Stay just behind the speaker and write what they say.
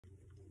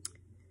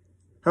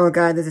Hello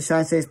guys, this is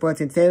Shy City Sports,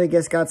 and today we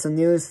just got some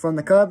news from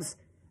the Cubs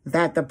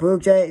that the Blue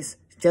Jays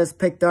just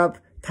picked up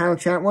Tyler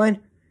Chatwood.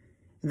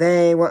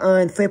 They were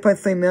earned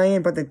 $3.3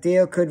 million, but the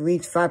deal could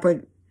reach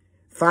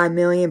 $5.5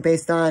 million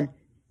based on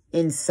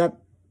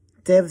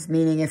incentives,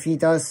 meaning if he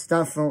does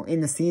stuff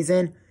in the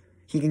season,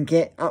 he can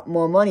get up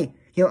more money.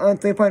 He'll earn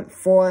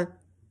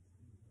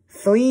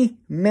 $3.43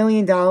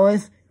 million,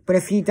 but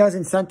if he does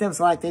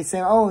incentives, like they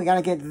say, oh, we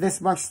gotta get this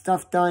much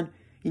stuff done,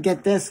 you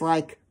get this,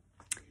 like,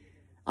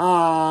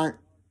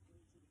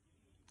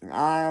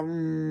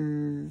 went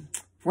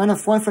a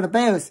fourth for the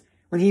Bears.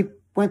 When he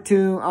went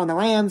to, the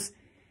Rams,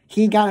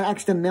 he got an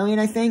extra $1 million,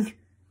 I think,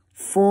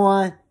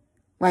 for,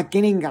 like,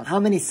 getting how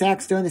many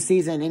sacks during the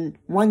season. In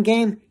one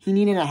game, he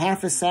needed a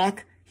half a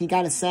sack. He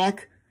got a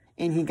sack,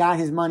 and he got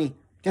his money.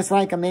 Just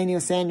like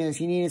Emmanuel Sanders,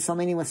 he needed so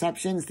many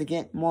receptions to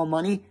get more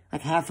money,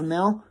 like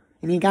 $500,000,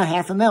 and he got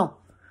 $500,000.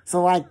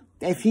 So, like,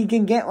 if he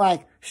can get,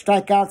 like,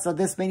 strikeouts or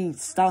this many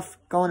stuff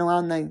going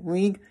around the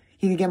league,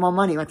 he can get more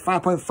money, like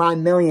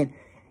 $5.5 million.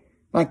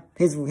 Like,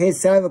 his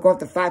salary will go up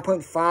to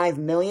 $5.5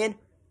 million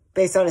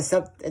based on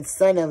the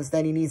incentives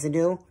that he needs to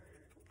do.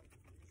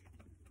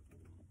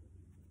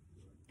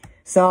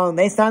 So,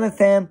 they signed with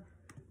him.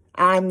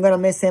 I'm going to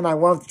miss him. I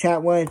love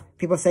Chatwood.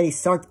 People said he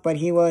sucked, but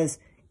he was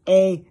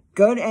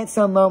good at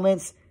some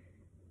moments.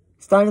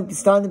 Starting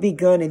to be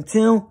good. And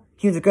two,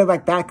 he was a good,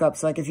 like, backup.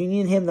 So, like, if you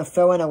need him to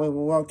fill in a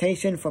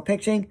rotation for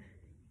pitching,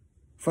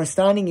 for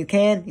starting, you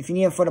can. If you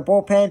need him for the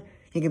bullpen,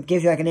 he can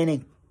give you, like, an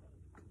inning.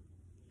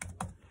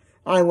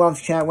 I love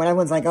Chatwood.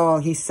 Everyone's like, oh,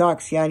 he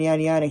sucks, yada,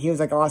 yada, yada. He was,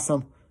 like,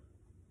 awesome.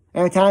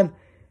 Every time,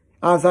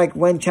 I was like,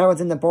 when Chatwood's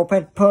in the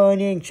bullpen,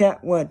 putting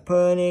Chatwood.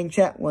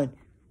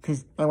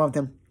 Because I loved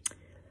him.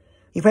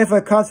 He played for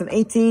the Cubs from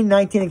 18,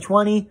 19, and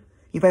 20.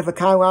 He played for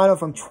Colorado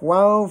from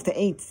 12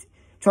 to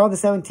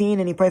 17,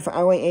 and he played for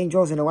LA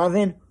Angels in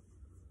 11.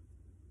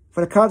 For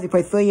the Cubs, he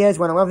played 3 years,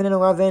 went 11 and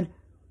 11,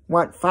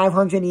 went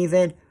 500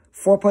 even,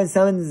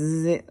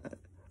 4.7,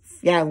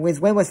 yeah, his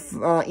win was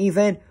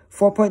even,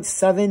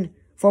 4.70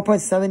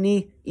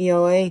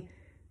 ERA,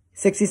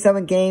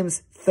 67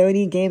 games,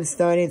 30 games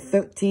started,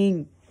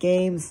 13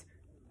 games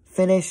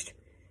finished,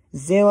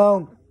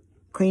 0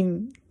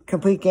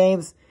 complete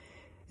games,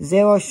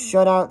 0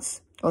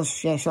 shutouts,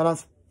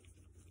 shutouts,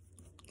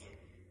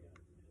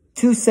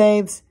 2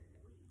 saves,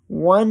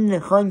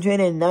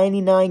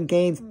 199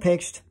 games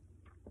pitched,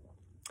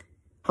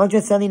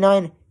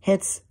 179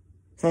 hits,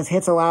 says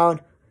hits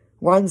allowed,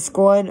 runs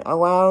scored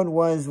allowed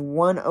was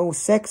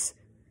 106,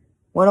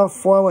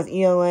 104 was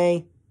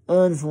ERA,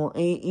 earns 1,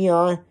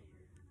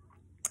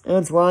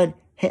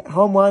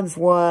 home runs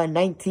were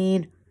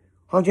 19,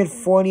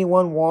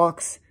 141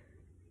 walks,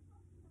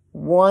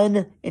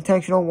 1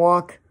 intentional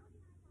walk,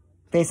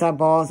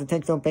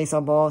 intentional base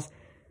on balls,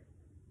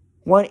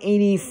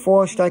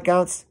 184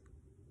 strikeouts,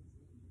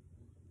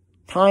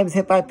 times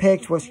hit by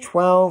pitch was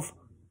 12,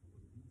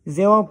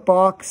 0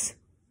 balks,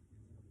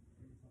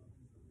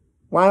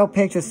 wild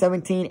pitch was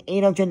 17,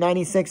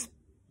 896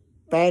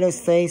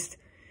 batters faced,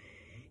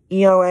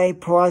 ERA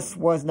plus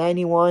was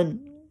 91,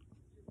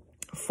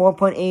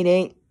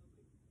 4.88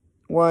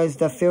 was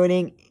the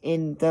fielding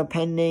in the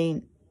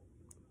pending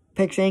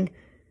pitching,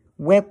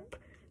 whip,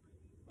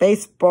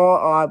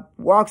 baseball,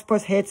 walks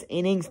plus hits,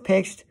 innings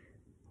pitched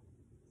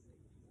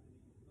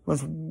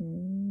was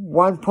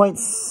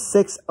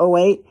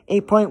 1.608,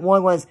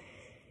 8.1 was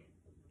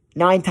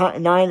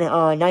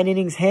 9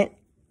 innings hit,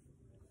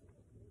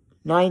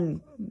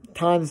 9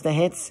 times the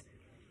hits,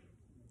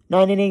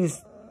 9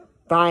 innings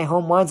by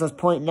home runs was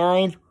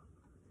 0.9,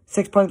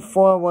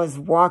 6.4 was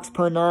walks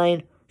per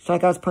 9,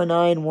 strikeouts per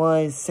 9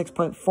 was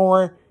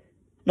 6.4,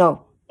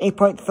 no,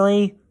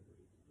 8.3,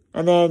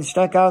 and then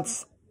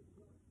strikeouts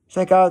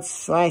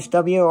slash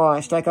W or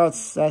strikeouts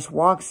slash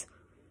walks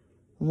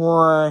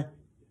were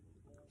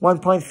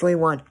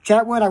 1.31.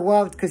 Chatwood I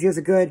loved because he was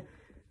a good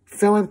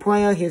fill-in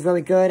player. He was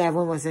really good.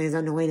 Everyone was saying he's an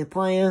underrated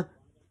player.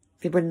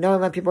 People didn't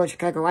know him. People in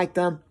Chicago liked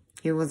him.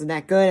 He wasn't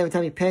that good. Every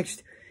time he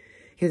pitched,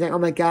 he was like, oh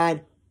my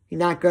God, you're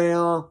not good at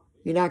all.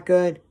 You're not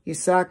good. You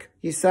suck.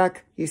 You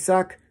suck. You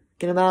suck.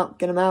 Get him out.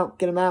 Get him out.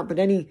 Get him out. But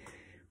then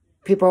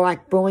people were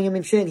like bullying him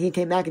and shit. He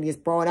came back and he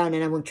just balled out and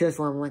everyone cheers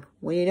for him. I'm like,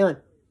 what are you doing?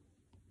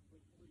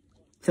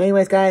 So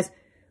anyways, guys,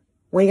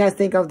 what do you guys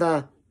think of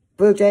the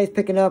Blue Jays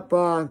picking up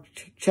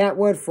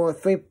Chatwood for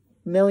 $3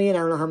 million? I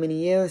don't know how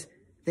many years. I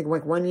think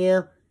like 1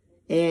 year.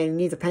 And he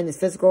needs to pen his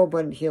physical,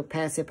 but he'll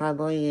pass it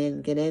probably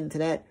and get into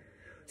that.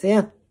 So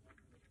yeah.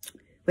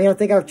 We don't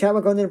think of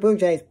Chatwood going to the Blue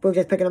Jays. Blue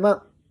Jays picking him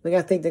up. We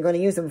gotta think they're gonna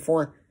use him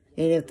for.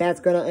 And if that's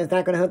gonna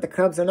hurt the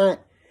Cubs or not.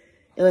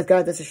 Anyways,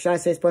 guys, this is Shy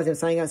City Sports. I'm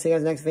signing out. See you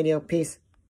guys in the next video. Peace.